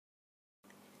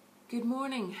Good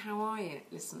morning, how are you?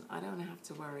 Listen, I don't have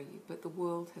to worry you, but the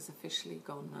world has officially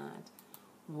gone mad.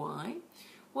 Why?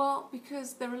 Well,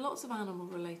 because there are lots of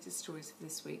animal-related stories for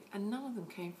this week, and none of them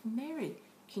came from Mary.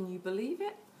 Can you believe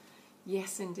it?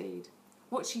 Yes, indeed.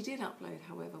 What she did upload,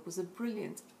 however, was a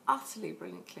brilliant, utterly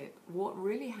brilliant clip of what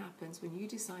really happens when you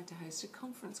decide to host a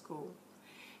conference call.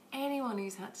 Anyone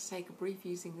who's had to take a brief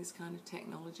using this kind of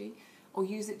technology or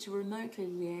use it to remotely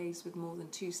liaise with more than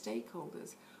two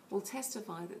stakeholders will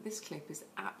testify that this clip is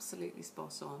absolutely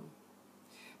spot on.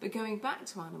 But going back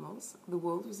to animals, the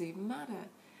world was even madder.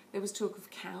 There was talk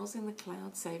of cows in the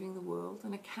clouds saving the world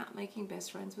and a cat making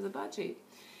best friends with a budgie.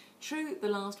 True, the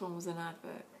last one was an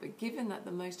advert, but given that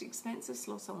the most expensive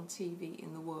slot on TV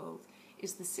in the world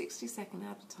is the 60-second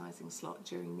advertising slot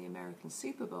during the American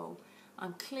Superbowl,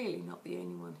 I'm clearly not the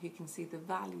only one who can see the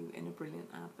value in a brilliant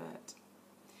advert.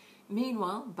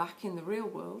 Meanwhile, back in the real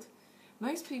world,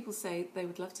 most people say they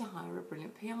would love to hire a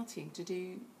brilliant PR team to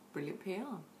do brilliant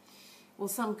PR. Well,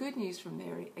 some good news from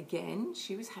Mary. Again,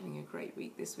 she was having a great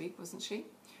week this week, wasn't she?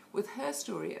 With her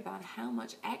story about how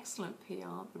much excellent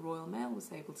PR the Royal Mail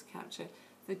was able to capture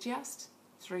for just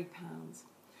 £3.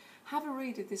 Have a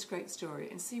read of this great story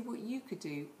and see what you could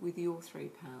do with your £3.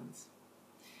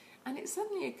 And it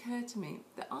suddenly occurred to me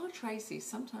that our Tracy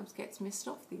sometimes gets missed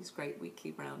off these great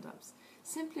weekly roundups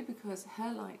simply because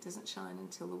her light doesn't shine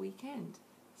until the weekend.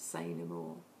 Say no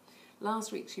more.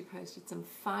 Last week she posted some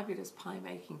fabulous pie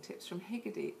making tips from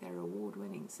Higgedy. They're award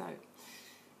winning, so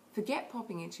forget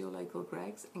popping into your local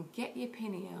Greggs and get your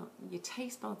penny out, your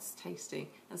taste buds tasting,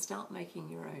 and start making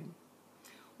your own.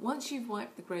 Once you've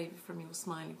wiped the gravy from your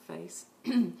smiling face,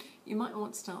 you might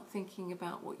want to start thinking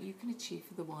about what you can achieve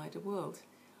for the wider world.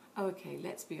 Okay,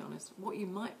 let's be honest, what you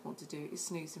might want to do is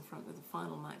snooze in front of the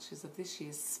final matches of this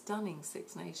year's stunning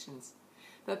Six Nations.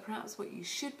 But perhaps what you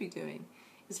should be doing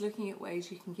is looking at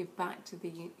ways you can give back to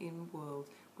the in-world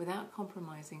without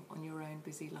compromising on your own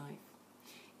busy life.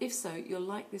 If so, you'll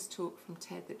like this talk from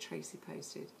Ted that Tracy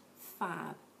posted.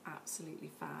 Fab,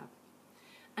 absolutely fab.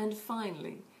 And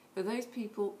finally, for those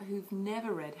people who've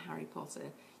never read Harry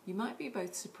Potter, you might be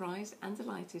both surprised and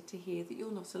delighted to hear that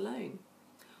you're not alone.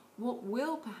 What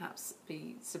will perhaps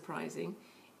be surprising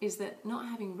is that not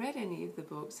having read any of the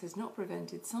books has not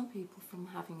prevented some people from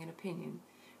having an opinion,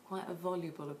 quite a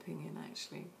voluble opinion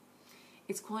actually.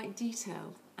 It's quite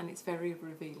detailed and it's very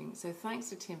revealing, so thanks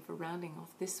to Tim for rounding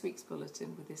off this week's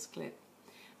bulletin with this clip.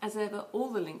 As ever,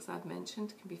 all the links I've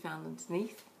mentioned can be found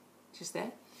underneath, just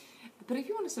there. But if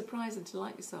you want to surprise and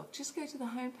delight yourself, just go to the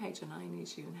homepage on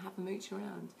iNewsU and have a mooch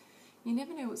around. You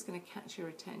never know what's going to catch your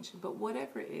attention, but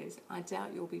whatever it is, I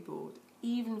doubt you'll be bored,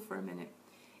 even for a minute.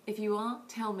 If you are,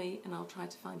 tell me and I'll try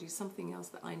to find you something else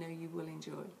that I know you will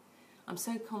enjoy. I'm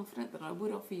so confident that I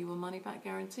would offer you a money-back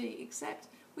guarantee, except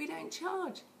we don't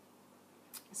charge.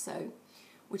 So,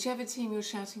 whichever team you're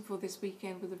shouting for this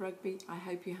weekend with the rugby, I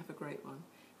hope you have a great one.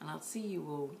 And I'll see you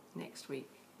all next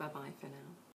week. Bye-bye for now.